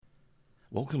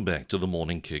Welcome back to the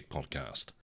Morning Kick podcast.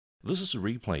 This is a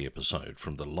replay episode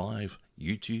from the live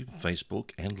YouTube,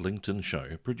 Facebook and LinkedIn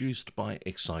show produced by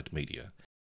Excite Media.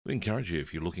 We encourage you,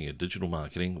 if you're looking at digital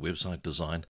marketing, website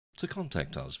design, to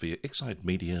contact us via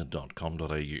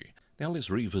excitemedia.com.au. Now let's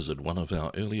revisit one of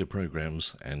our earlier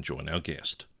programs and join our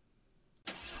guest.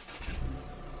 Well,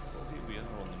 here we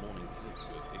are on the Morning Kick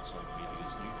with Excite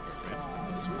Media's new program.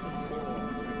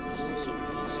 It's sort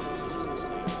of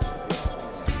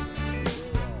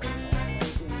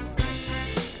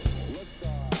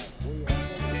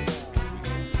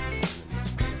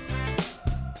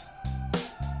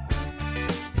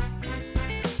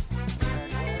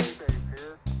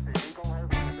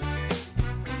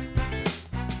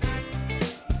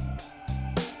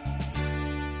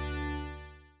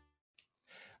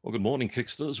Well, good morning,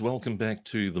 Kicksters. Welcome back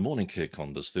to the Morning Kick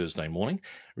on this Thursday morning.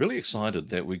 Really excited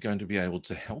that we're going to be able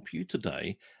to help you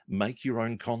today make your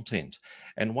own content.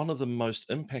 And one of the most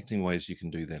impacting ways you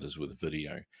can do that is with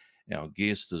video. Our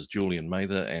guest is Julian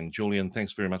Mather. And Julian,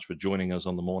 thanks very much for joining us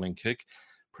on the Morning Kick.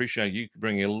 Appreciate you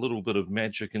bringing a little bit of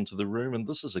magic into the room. And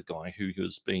this is a guy who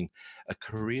has been a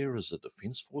career as a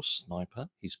Defence Force sniper.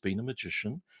 He's been a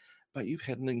magician. But you've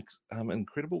had an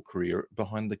incredible career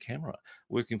behind the camera,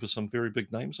 working for some very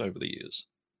big names over the years.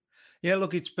 Yeah,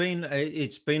 look, it's been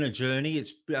a journey.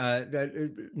 It's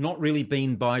not really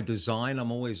been by design. I'm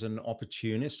always an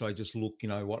opportunist. I just look,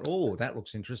 that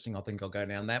looks interesting. I think I'll go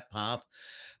down that path.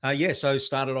 So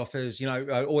started off as,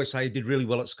 I always say I did really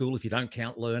well at school if you don't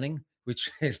count learning, which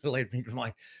led me to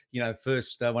my,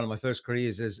 first one of my first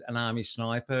careers as an army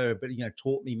sniper. But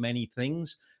taught me many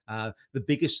things. The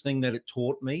biggest thing that it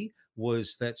taught me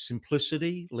was that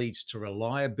simplicity leads to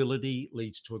reliability,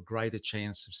 leads to a greater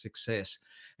chance of success.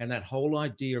 And that whole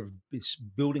idea of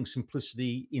building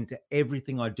simplicity into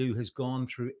everything I do has gone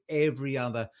through every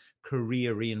other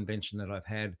career reinvention that I've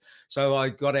had. So I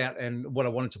got out, and what I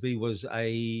wanted to be was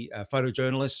a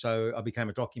photojournalist. So I became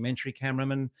a documentary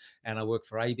cameraman, and I worked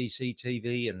for ABC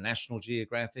TV and National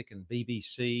Geographic and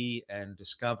BBC and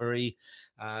Discovery.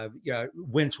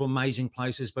 Went to amazing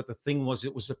places, but the thing was,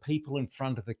 it was the people in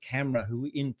front of the camera who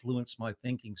influenced my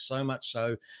thinking so much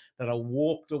so that I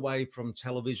walked away from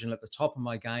television at the top of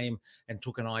my game and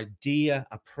took an idea,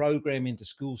 a program into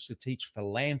schools to teach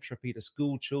philanthropy to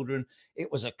school children. It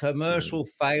was a commercial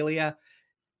failure.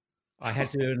 I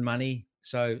had to earn money.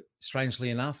 So strangely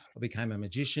enough, I became a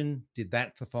magician, did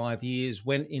that for 5 years,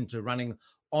 went into running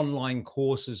online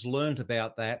courses, learned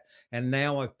about that. And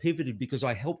now I've pivoted because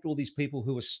I helped all these people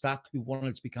who were stuck, who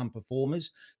wanted to become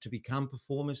performers, to become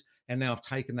performers. And now I've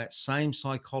taken that same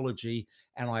psychology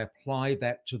and I apply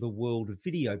that to the world of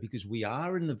video, because we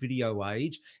are in the video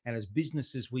age. And as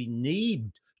businesses, we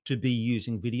need to be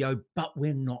using video, but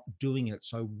we're not doing it.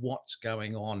 So what's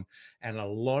going on? And a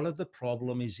lot of the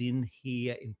problem is in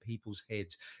here in people's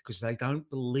heads, because they don't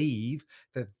believe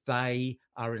that they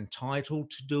are entitled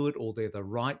to do it, or they're the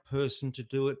right person to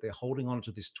do it. They're holding on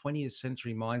to this 20th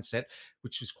century mindset,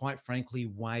 which is quite frankly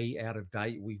way out of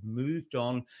date. We've moved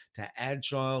on to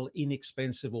agile,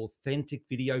 inexpensive, authentic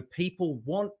video. People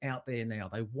want out there now.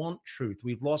 They want truth.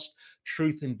 We've lost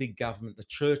truth in big government. The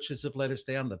churches have let us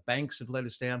down. The banks have let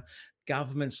us down.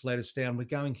 Governments let us down. We're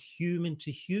going human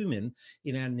to human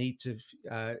in our need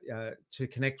to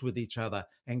connect with each other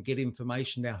and get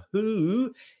information. Now,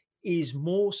 who is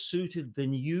more suited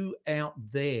than you out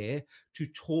there to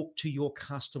talk to your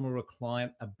customer or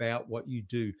client about what you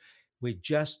do? We're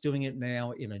just doing it now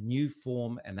in a new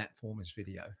form, and that form is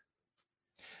video.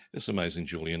 It's amazing,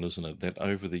 Julian, isn't it, that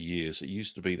over the years, it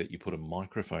used to be that you put a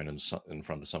microphone in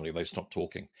front of somebody, they stopped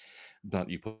talking, but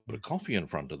you put a coffee in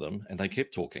front of them and they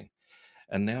kept talking.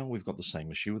 And now we've got the same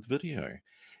issue with video.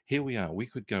 Here we are. We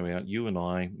could go out, you and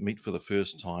I, meet for the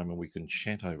first time, and we can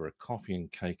chat over a coffee and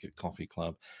cake at Coffee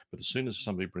Club. But as soon as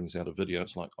somebody brings out a video,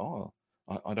 it's like,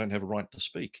 I don't have a right to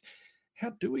speak.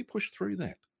 How do we push through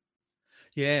that?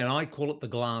 Yeah, and I call it the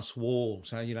glass wall.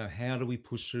 So, how do we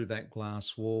push through that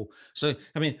glass wall? So,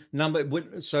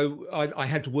 I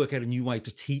had to work out a new way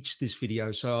to teach this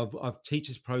video. So I've teach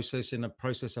this process in a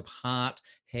process of heart,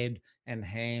 head, and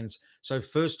hands. So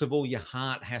first of all, your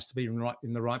heart has to be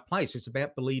in the right place. It's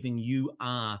about believing you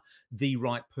are the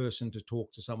right person to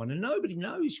talk to someone, and nobody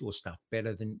knows your stuff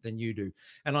better than you do.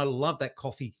 And I love that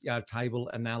coffee table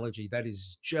analogy. That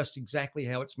is just exactly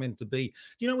how it's meant to be. Do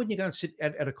you know when you go and sit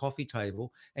at a coffee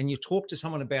table and you talk to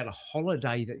someone about a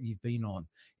holiday that you've been on,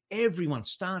 everyone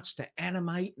starts to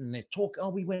animate and they talk, oh,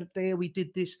 we went there, we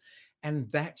did this.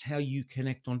 And that's how you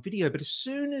connect on video. But as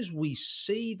soon as we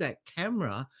see that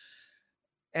camera,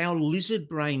 our lizard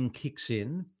brain kicks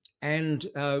in, and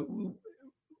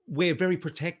we're very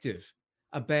protective.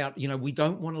 about, we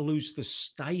don't want to lose the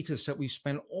status that we've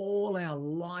spent all our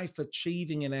life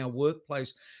achieving in our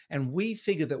workplace. And we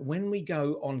figure that when we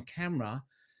go on camera,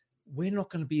 we're not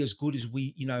going to be as good as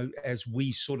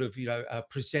we sort of,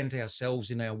 present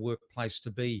ourselves in our workplace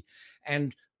to be.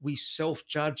 And we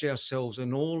self-judge ourselves,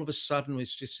 and all of a sudden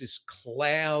it's just this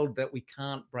cloud that we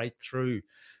can't break through.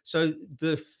 So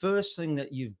the first thing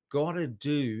that you've got to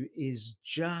do is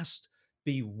just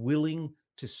be willing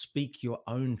to speak your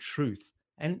own truth.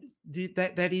 And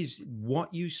that is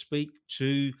what you speak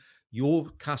to your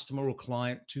customer or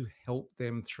client to help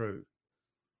them through.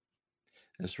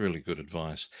 That's really good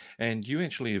advice. And you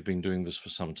actually have been doing this for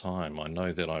some time. I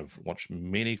know that I've watched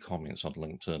many comments on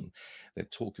LinkedIn that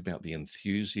talk about the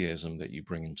enthusiasm that you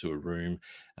bring into a room.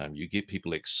 You get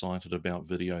people excited about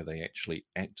video. They actually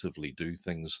actively do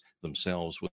things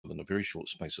themselves within a very short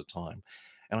space of time.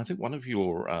 And I think one of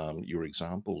your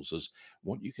examples is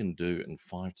what you can do in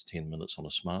 5 to 10 minutes on a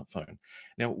smartphone.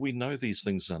 Now we know these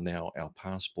things are now our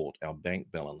passport, our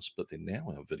bank balance, but they're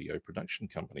now our video production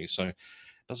company. So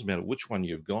doesn't matter which one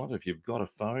you've got. If you've got a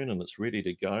phone and it's ready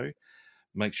to go,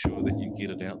 make sure that you get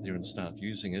it out there and start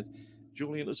using it.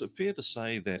 Julian, is it fair to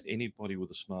say that anybody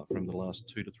with a smartphone the last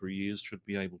 2 to 3 years should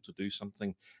be able to do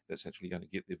something that's actually going to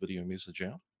get their video message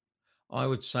out? I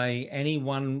would say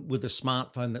anyone with a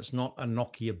smartphone that's not a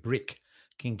Nokia brick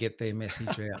can get their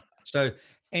message out. So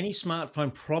any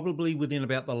smartphone, probably within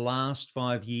about the last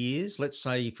 5 years, let's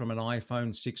say from an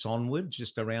iPhone 6 onward,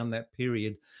 just around that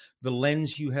period, the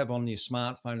lens you have on your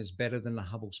smartphone is better than the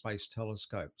Hubble Space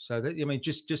Telescope. So that, I mean,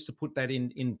 just to put that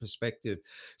in perspective.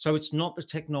 So it's not the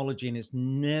technology, and it's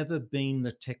never been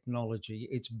the technology.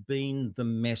 It's been the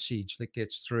message that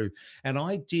gets through. And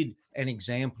I did an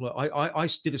example. I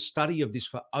did a study of this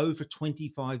for over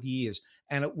 25 years,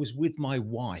 and it was with my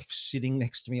wife sitting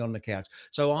next to me on the couch.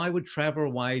 So I would travel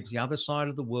away to the other side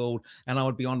of the world, and I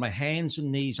would be on my hands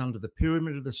and knees under the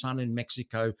Pyramid of the Sun in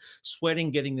Mexico, sweating,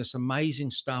 getting this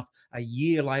amazing stuff. A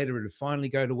year later, it would finally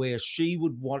go to where she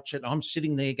would watch it. I'm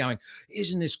sitting there going,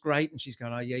 "Isn't this great?" And she's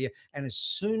going, "Oh, yeah, yeah." And as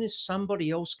soon as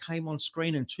somebody else came on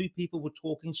screen and two people were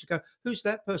talking, she'd go, "Who's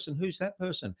that person? Who's that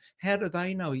person? How do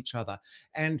they know each other?"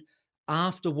 And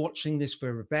after watching this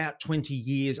for about 20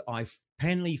 years, I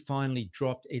finally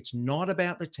dropped. It's not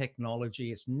about the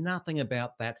technology. It's nothing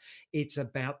about that. It's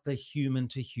about the human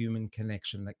to human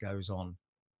connection that goes on.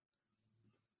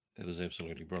 That is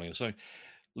absolutely brilliant. So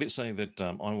let's say that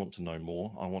I want to know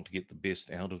more. I want to get the best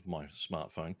out of my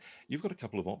smartphone. You've got a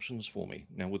couple of options for me.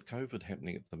 Now, with COVID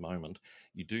happening at the moment,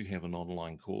 you do have an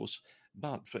online course.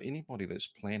 But for anybody that's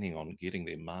planning on getting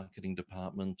their marketing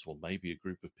department or maybe a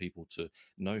group of people to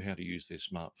know how to use their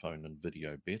smartphone and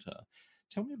video better,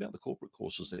 tell me about the corporate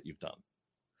courses that you've done.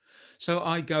 So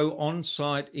I go on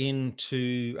site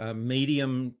into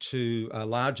medium to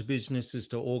larger businesses,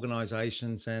 to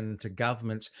organizations, and to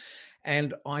governments.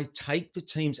 And I take the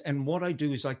teams, and what I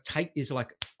do is I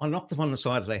knock them on the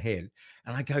side of their head,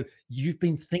 and I go, "You've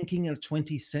been thinking in a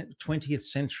 20th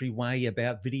century way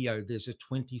about video. There's a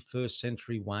 21st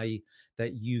century way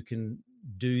that you can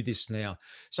do this now."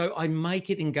 So I make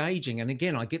it engaging, and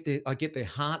again, I get their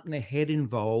heart and their head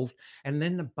involved, and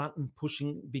then the button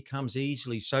pushing becomes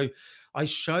easily. So I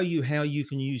show you how you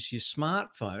can use your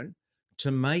smartphone to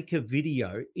make a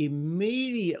video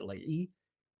immediately,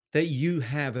 that you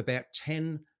have about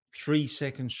 10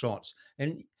 3-second shots.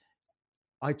 And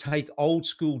I take old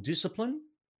school discipline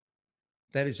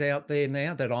that is out there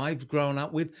now that I've grown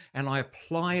up with, and I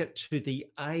apply it to the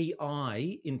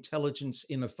AI intelligence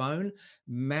in a phone,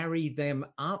 marry them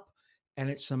up. And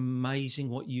it's amazing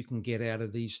what you can get out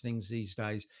of these things these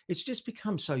days. It's just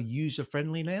become so user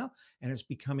friendly now, and it's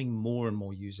becoming more and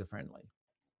more user friendly.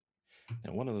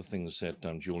 Now, one of the things that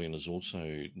Julian has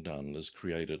also done is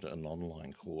created an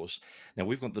online course. Now,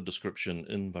 we've got the description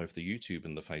in both the YouTube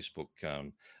and the Facebook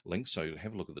link, so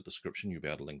have a look at the description. You'll be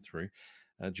able to link through.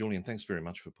 Julian, thanks very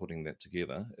much for putting that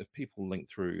together. If people link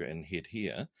through and head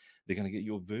here, they're going to get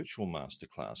your virtual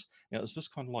masterclass. Now, is this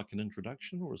kind of like an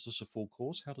introduction, or is this a full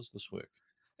course? How does this work?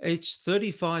 It's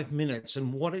 35 minutes.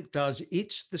 And what it does,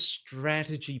 it's the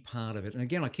strategy part of it. And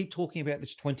again, I keep talking about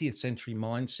this 20th century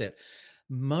mindset.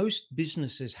 Most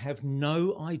businesses have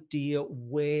no idea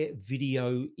where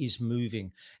video is moving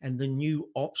and the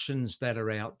new options that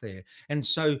are out there. And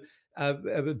so,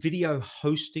 video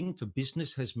hosting for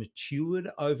business has matured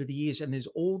over the years, and there's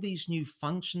all these new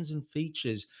functions and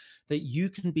features that you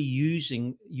can be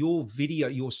using your video,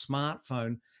 your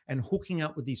smartphone, and hooking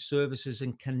up with these services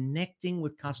and connecting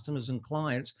with customers and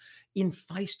clients in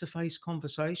face-to-face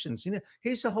conversations.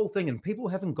 Here's the whole thing, and people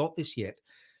haven't got this yet.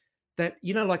 that,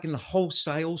 like in the whole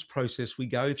sales process we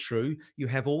go through, you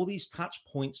have all these touch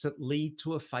points that lead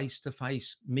to a face to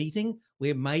face meeting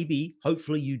where maybe,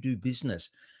 hopefully, you do business.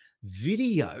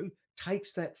 Video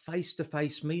takes that face to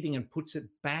face meeting and puts it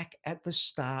back at the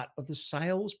start of the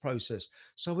sales process.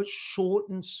 So it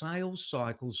shortens sales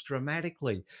cycles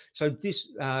dramatically. So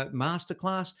this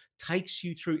masterclass takes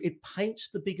you through, it paints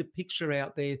the bigger picture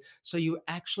out there so you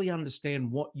actually understand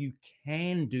what you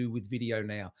can do with video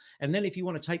now. And then if you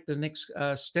want to take the next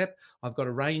step, I've got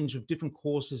a range of different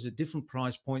courses at different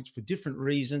price points for different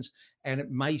reasons, and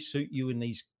it may suit you in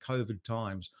these COVID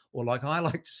times. Or, like I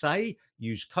like to say,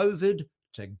 use COVID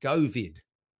to go vid.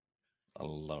 I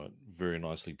love it. Very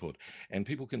nicely put. And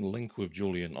people can link with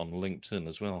Julian on LinkedIn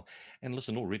as well. And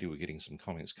listen, already we're getting some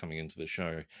comments coming into the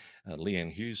show.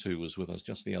 Leanne Hughes, who was with us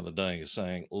just the other day, is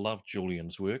saying, love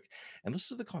Julian's work. And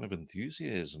this is the kind of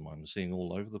enthusiasm I'm seeing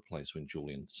all over the place when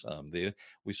Julian's there.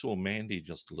 We saw Mandy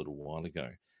just a little while ago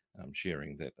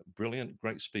sharing that. Brilliant,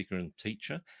 great speaker and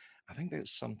teacher. I think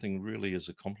that's something really as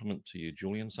a compliment to you,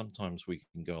 Julian. Sometimes we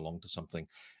can go along to something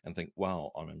and think,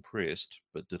 wow, I'm impressed,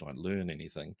 but did I learn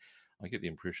anything? I get the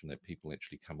impression that people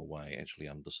actually come away actually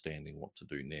understanding what to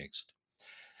do next.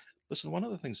 Listen, one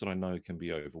of the things that I know can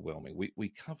be overwhelming, we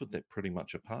covered that pretty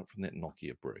much apart from that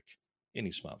Nokia brick. Any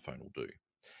smartphone will do.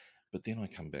 But then I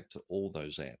come back to all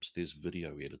those apps. There's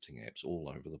video editing apps all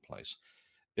over the place.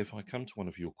 If I come to one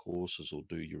of your courses or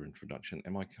do your introduction,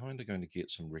 am I kind of going to get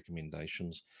some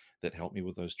recommendations that help me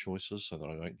with those choices so that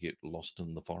I don't get lost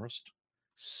in the forest?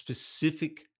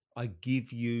 Specific, I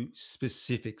give you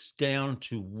specifics down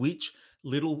to which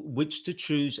to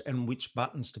choose and which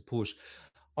buttons to push.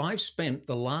 I've spent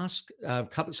the last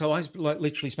couple, so I like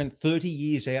literally spent 30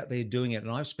 years out there doing it.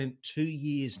 And I've spent 2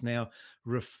 years now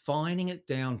refining it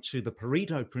down to the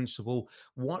Pareto principle.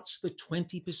 What's the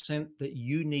 20% that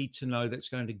you need to know that's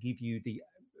going to give you the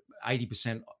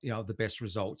 80%, the best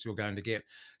results you're going to get.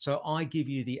 So I give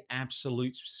you the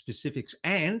absolute specifics.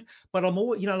 But I'm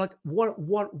all, like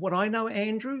what I know,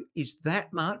 Andrew, is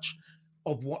that much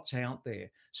of what's out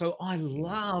there. So I Mm.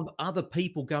 love other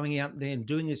people going out there and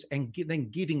doing this and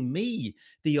then giving me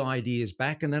the ideas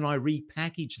back. And then I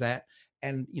repackage that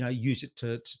and, use it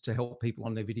to help people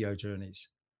on their video journeys.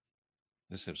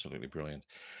 That's absolutely brilliant.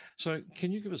 So,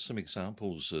 can you give us some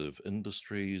examples of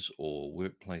industries or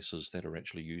workplaces that are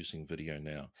actually using video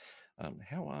now?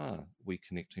 How are we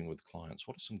connecting with clients?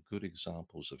 What are some good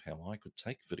examples of how I could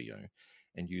take video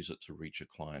and use it to reach a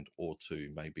client or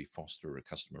to maybe foster a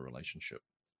customer relationship?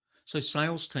 So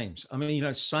sales teams. I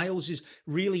mean, sales is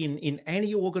really in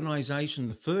any organization,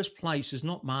 the first place is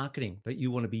not marketing that you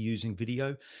want to be using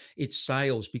video. It's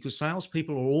sales because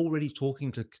salespeople are already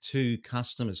talking to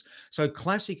customers. So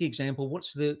classic example,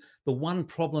 what's the one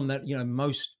problem that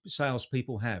most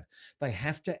salespeople have? They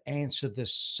have to answer the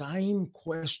same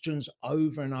questions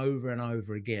over and over and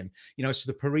over again. It's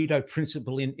the Pareto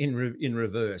principle in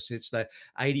reverse. It's the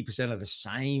 80% of the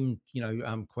same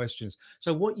questions.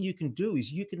 So what you can do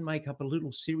is you can make up a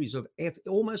little series of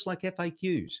almost like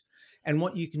FAQs. And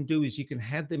what you can do is you can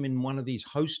have them in one of these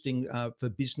hosting for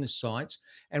business sites.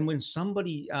 And when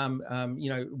somebody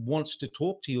wants to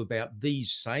talk to you about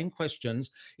these same questions,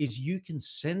 is you can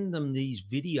send them these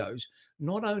videos.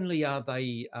 Not only are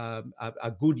they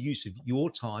a good use of your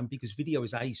time because video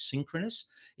is asynchronous,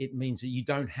 it means that you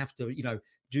don't have to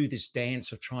do this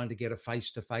dance of trying to get a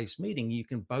face-to-face meeting. You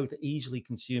can both easily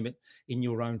consume it in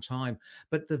your own time.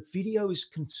 But the video is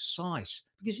concise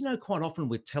because, quite often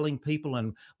we're telling people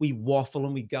and we waffle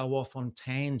and we go off on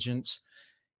tangents.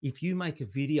 If you make a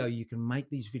video, you can make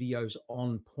these videos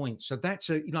on point. So that's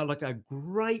like a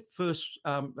great first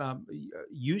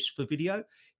use for video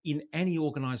in any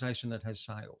organization that has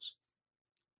sales.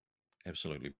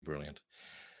 Absolutely brilliant.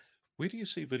 Where do you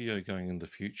see video going in the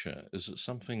future? Is it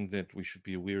something that we should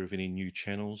be aware of any new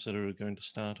channels that are going to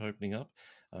start opening up?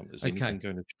 Is Okay. anything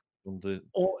going to change on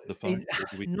Or the phone, in or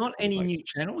do we just not go to any new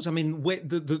basics? channels. I mean, where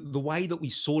the way that we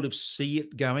sort of see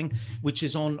it going, which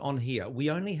is on here, we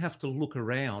only have to look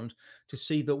around to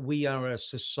see that we are a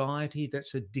society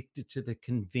that's addicted to the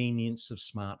convenience of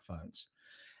smartphones.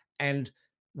 And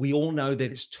we all know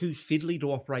that it's too fiddly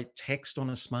to operate text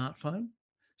on a smartphone.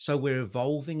 So we're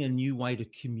evolving a new way to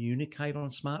communicate on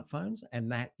smartphones,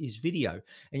 and that is video.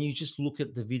 And you just look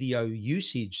at the video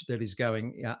usage that is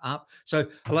going up. So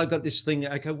I've got this thing.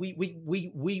 Okay,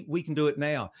 we can do it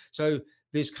now. So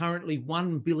there's currently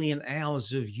 1 billion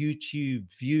hours of YouTube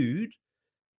viewed.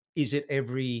 Is it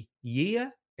every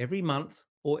year, every month,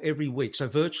 or every week? So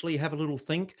virtually have a little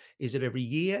think. Is it every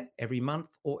year, every month,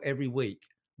 or every week?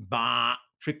 Bah,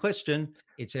 trick question.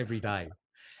 It's every day.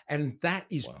 and that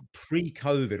is Wow.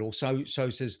 pre-COVID, or so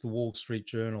says the Wall Street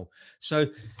Journal. So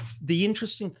the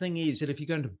interesting thing is that if you're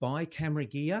going to buy camera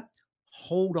gear,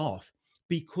 hold off,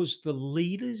 because the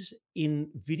leaders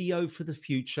in video for the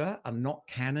future are not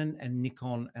Canon and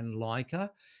Nikon and Leica.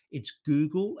 It's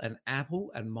Google and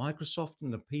Apple and Microsoft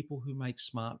and the people who make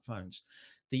smartphones.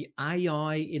 The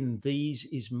AI in these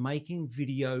is making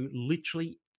video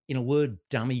literally, in a word,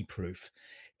 dummy proof.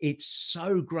 It's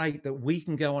so great that we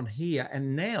can go on here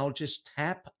and now just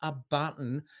tap a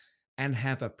button and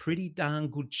have a pretty darn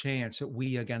good chance that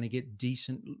we are going to get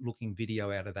decent looking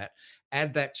video out of that.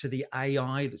 Add that to the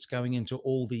AI that's going into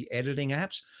all the editing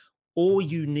apps. All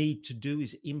you need to do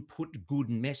is input good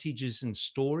messages and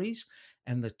stories,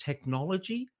 and the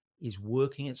technology is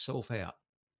working itself out.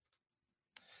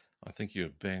 I think you're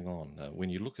bang on.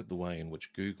 When you look at the way in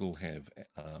which Google have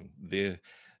their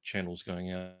channels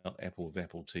going out, Apple with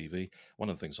Apple TV,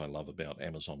 one of the things I love about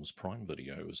Amazon's Prime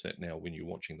Video is that now when you're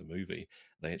watching the movie,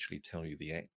 they actually tell you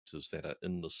the actors that are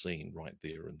in the scene right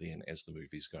there and then as the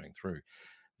movie's going through.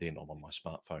 They're not on my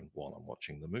smartphone while I'm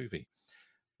watching the movie.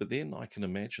 But then I can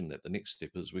imagine that the next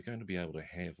step is we're going to be able to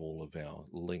have all of our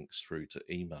links through to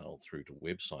email, through to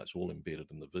websites, all embedded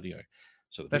in the video.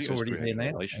 So the That's video is already there creating a now,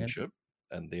 Andrew. relationship,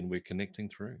 and then we're connecting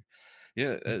through.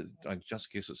 Yeah, I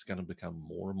just guess it's going to become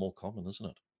more and more common, isn't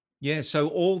it? Yeah, so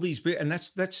all these and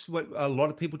that's what a lot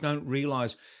of people don't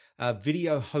realize.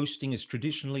 Video hosting is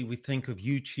traditionally, we think of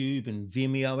YouTube and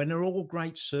Vimeo, and they're all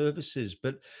great services,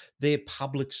 but they're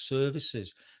public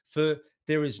services. For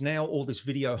There is now all this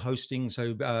video hosting.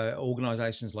 So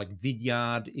organizations like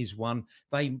Vidyard is one.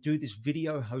 They do this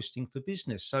video hosting for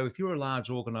business. So if you're a large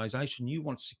organization, you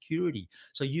want security,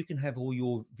 so you can have all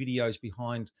your videos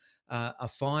behind a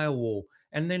firewall,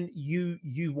 and then you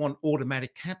want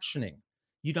automatic captioning.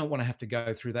 You don't want to have to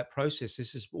go through that process.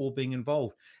 This is all being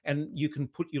involved. And you can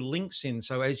put your links in.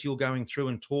 So as you're going through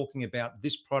and talking about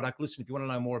this product, listen, if you want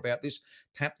to know more about this,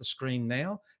 tap the screen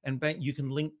now, and you can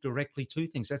link directly to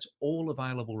things. That's all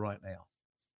available right now.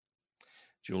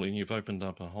 Julian, you've opened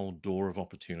up a whole door of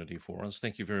opportunity for us.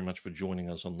 Thank you very much for joining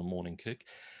us on the Morning Kick.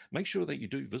 Make sure that you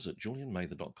do visit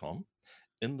julianmather.com.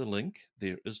 In the link,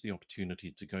 there is the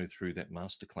opportunity to go through that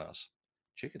masterclass.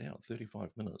 Check it out,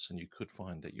 35 minutes, and you could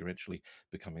find that you're actually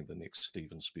becoming the next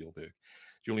Steven Spielberg.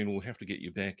 Julian, we'll have to get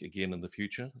you back again in the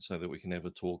future so that we can have a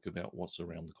talk about what's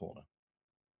around the corner.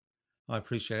 I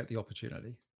appreciate the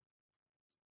opportunity.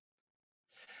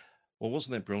 Well,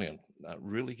 wasn't that brilliant?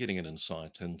 Really getting an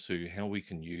insight into how we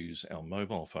can use our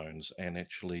mobile phones and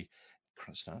actually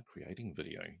start creating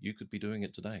video. You could be doing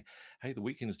it today. Hey, the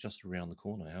weekend is just around the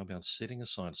corner. How about setting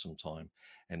aside some time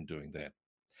and doing that?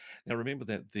 Now, remember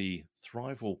that the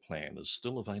Thrival plan is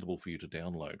still available for you to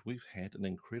download. We've had an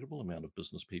incredible amount of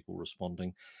business people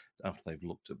responding after they've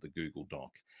looked at the Google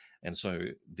Doc. And so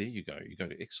there you go. You go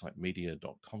to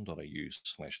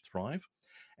excitemedia.com.au/thrive,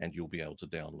 and you'll be able to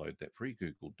download that free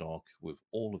Google Doc with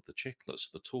all of the checklists,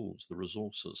 the tools, the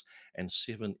resources, and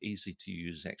 7 easy to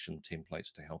use action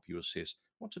templates to help you assess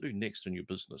what to do next in your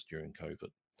business during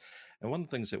COVID. And one of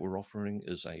the things that we're offering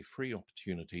is a free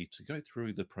opportunity to go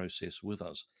through the process with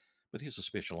us. But here's a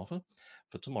special offer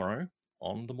for tomorrow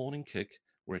on the Morning Kick.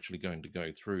 We're actually going to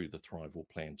go through the Thrival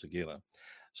plan together.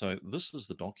 So this is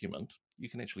the document. You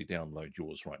can actually download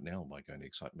yours right now by going to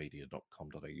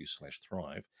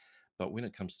excitemedia.com.au/thrive. But when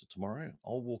it comes to tomorrow,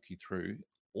 I'll walk you through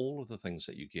all of the things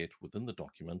that you get within the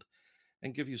document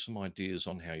and give you some ideas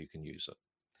on how you can use it.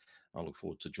 I look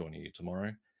forward to joining you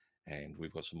tomorrow. And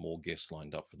we've got some more guests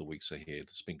lined up for the weeks ahead.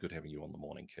 It's been good having you on the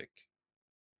Morning Kick.